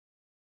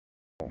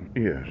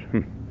Yes.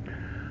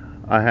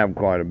 I have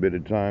quite a bit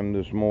of time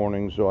this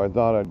morning, so I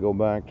thought I'd go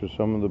back to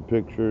some of the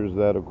pictures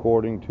that,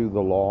 according to the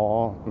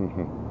law,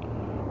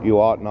 you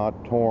ought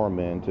not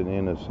torment an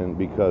innocent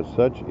because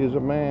such is a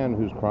man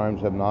whose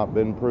crimes have not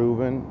been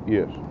proven.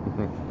 Yes.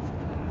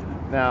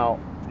 Now,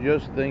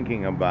 just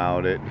thinking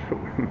about it,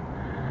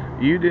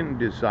 you didn't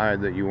decide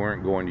that you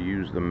weren't going to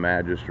use the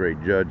magistrate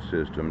judge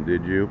system,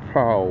 did you?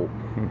 Oh,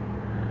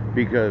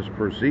 because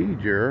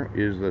procedure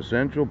is the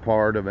central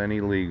part of any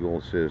legal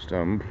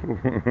system.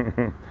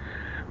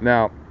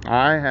 Now,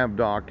 I have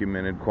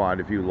documented quite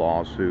a few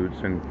lawsuits,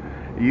 and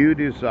you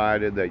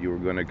decided that you were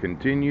going to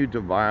continue to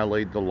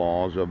violate the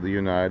laws of the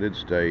United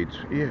States.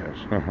 Yes,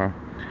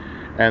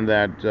 and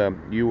that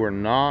you were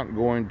not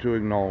going to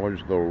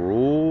acknowledge the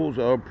rules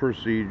of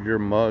procedure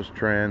must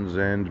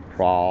transcend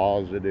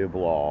positive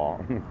law.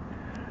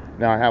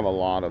 Now, I have a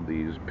lot of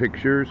these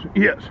pictures.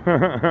 Yes.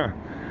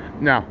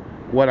 Now,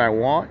 what I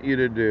want you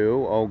to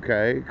do,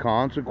 okay,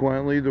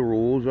 consequently, the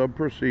rules of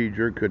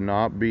procedure could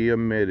not be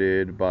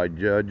omitted by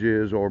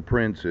judges or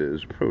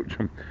princes.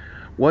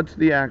 What's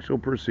the actual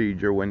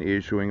procedure when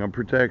issuing a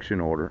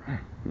protection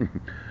order?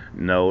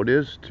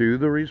 Notice to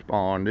the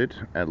respondent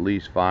at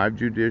least 5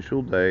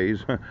 judicial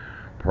days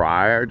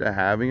prior to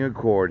having a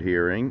court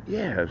hearing.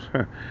 Yes.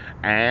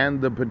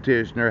 And the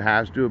petitioner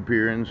has to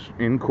appear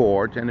in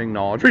court and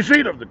acknowledge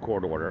receipt of the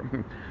court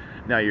order.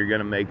 Now you're going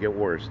to make it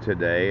worse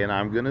today, and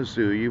I'm going to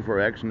sue you for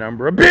X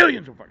number of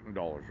billions of fucking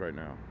dollars right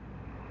now.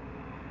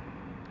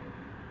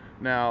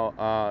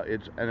 Now,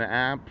 it's an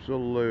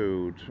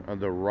absolute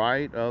the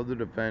right of the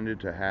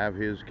defendant to have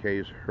his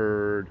case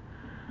heard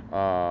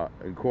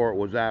in court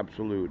was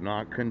absolute,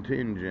 not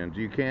contingent.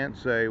 You can't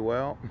say,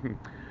 well,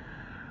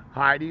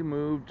 Heidi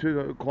moved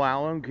to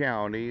Clallam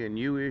County and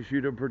you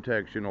issued a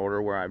protection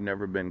order where I've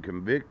never been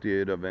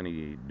convicted of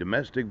any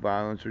domestic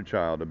violence or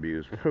child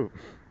abuse.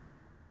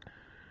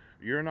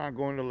 You're not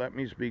going to let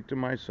me speak to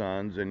my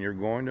sons, and you're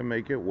going to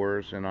make it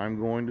worse, and I'm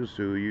going to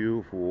sue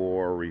you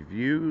for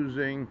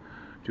refusing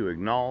to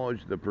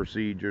acknowledge the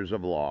procedures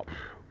of law.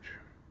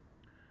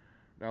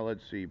 Now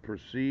let's see.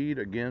 Proceed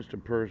against a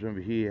person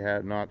if he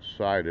had not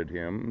cited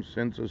him,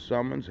 since a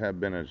summons had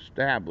been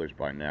established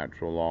by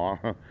natural law.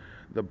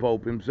 The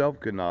Pope himself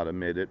could not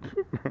admit it.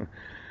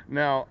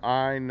 Now,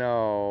 I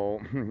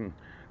know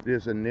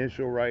this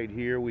initial right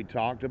here, we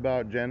talked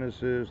about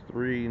Genesis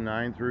 3,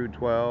 9 through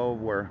 12,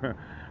 where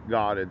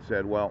God had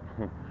said, well,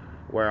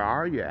 where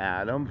are you,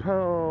 Adam?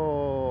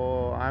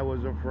 Oh, I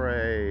was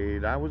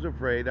afraid. I was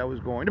afraid I was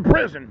going to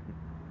prison.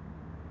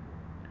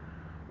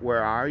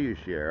 Where are you,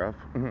 Sheriff?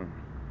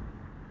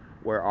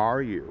 Where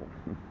are you?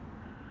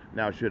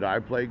 Now, should I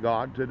play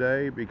God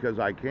today? Because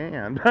I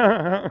can.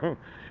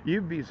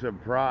 You'd be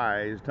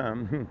surprised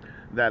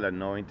that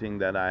anointing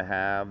that I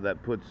have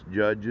that puts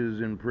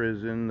judges in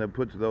prison, that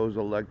puts those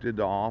elected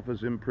to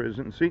office in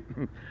prison. See,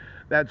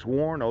 that's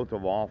sworn oath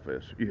of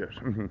office. Yes.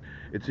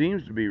 It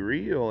seems to be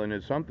real, and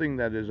it's something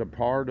that is a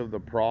part of the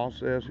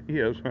process.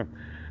 Yes.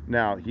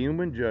 Now,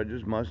 human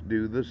judges must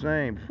do the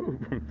same.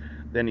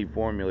 Then he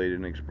formulated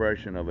an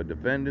expression of a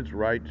defendant's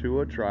right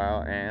to a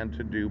trial and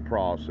to due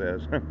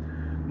process.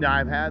 Now,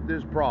 I've had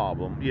this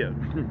problem, yeah,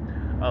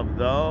 of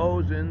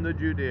those in the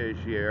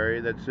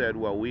judiciary that said,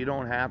 well, we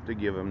don't have to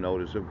give him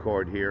notice of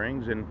court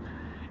hearings, and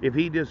if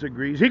he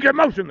disagrees, he can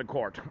motion the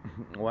court.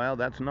 Well,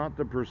 that's not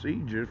the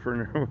procedure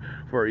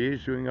for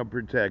issuing a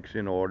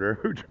protection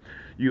order.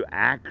 You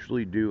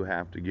actually do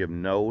have to give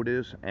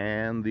notice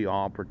and the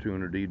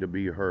opportunity to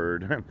be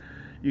heard.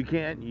 You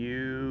can't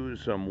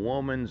use some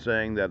woman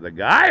saying that the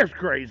guy is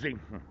crazy.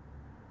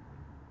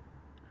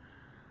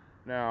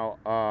 Now,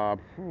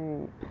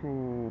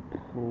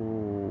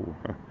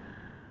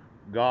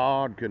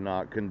 God could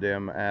not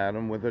condemn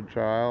Adam with a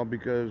child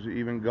because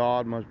even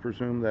God must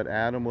presume that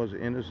Adam was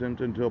innocent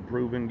until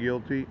proven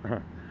guilty.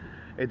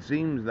 It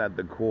seems that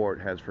the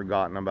court has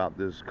forgotten about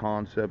this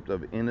concept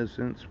of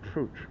innocence.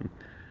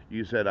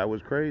 You said I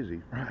was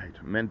crazy, right?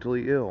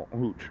 Mentally ill.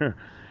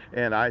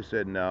 And I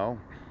said, no,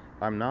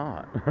 I'm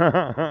not.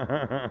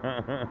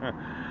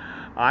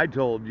 I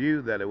told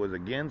you that it was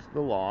against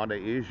the law to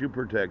issue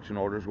protection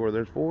orders where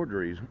there's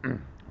forgeries,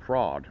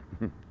 fraud,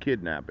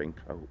 kidnapping.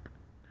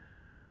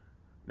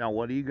 Now,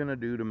 what are you going to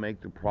do to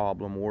make the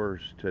problem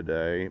worse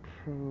today?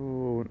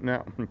 Oh,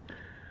 now,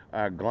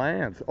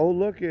 glance. Oh,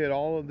 look at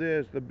all of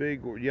this. The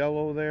big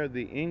yellow there,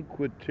 the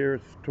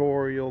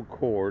inquisitorial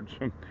courts.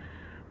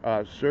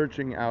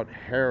 Searching out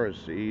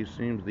heresy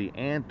seems the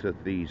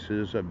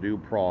antithesis of due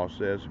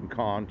process and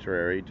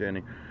contrary to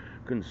any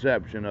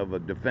conception of a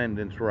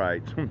defendant's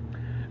rights.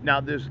 Now,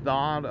 this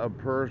thought of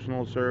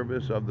personal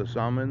service of the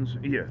summons,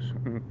 yes.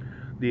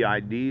 The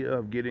idea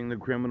of getting the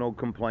criminal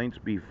complaints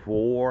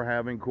before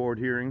having court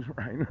hearings,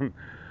 right?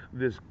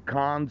 This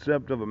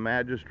concept of a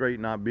magistrate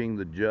not being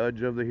the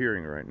judge of the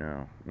hearing right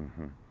now.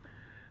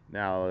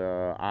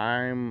 Now,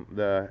 I'm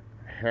the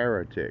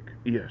heretic,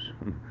 yes.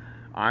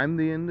 I'm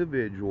the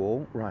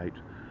individual, right,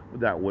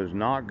 that was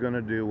not going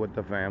to do what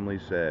the family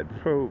said.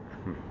 I'm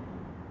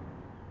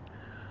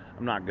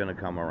not going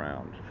to come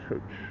around.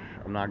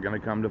 I'm not going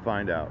to come to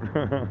find out.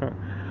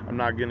 I'm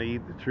not going to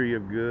eat the tree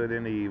of good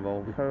and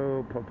evil.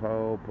 Po, po,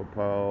 po, po,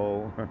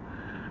 po.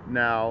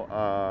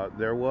 Now,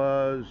 there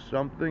was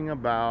something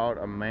about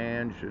a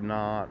man should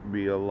not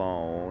be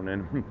alone,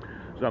 and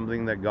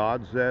something that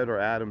God said or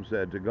Adam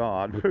said to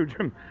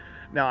God.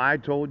 Now, I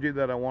told you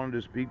that I wanted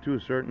to speak to a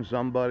certain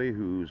somebody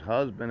whose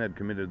husband had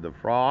committed the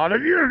fraud.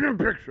 And here's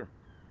the picture.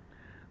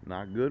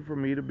 Not good for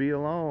me to be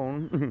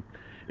alone.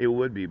 It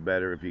would be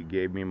better if he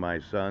gave me my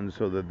son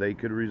so that they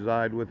could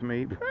reside with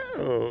me.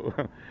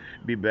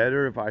 Be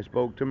better if I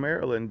spoke to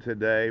Marilyn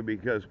today,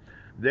 because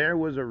there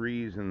was a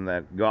reason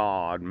that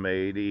God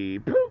made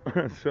Eve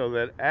so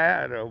that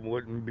Adam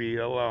wouldn't be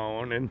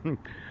alone. And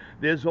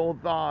this whole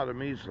thought of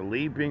me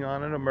sleeping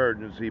on an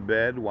emergency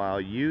bed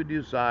while you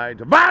decide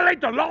to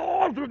violate the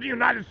laws of the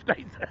United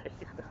States.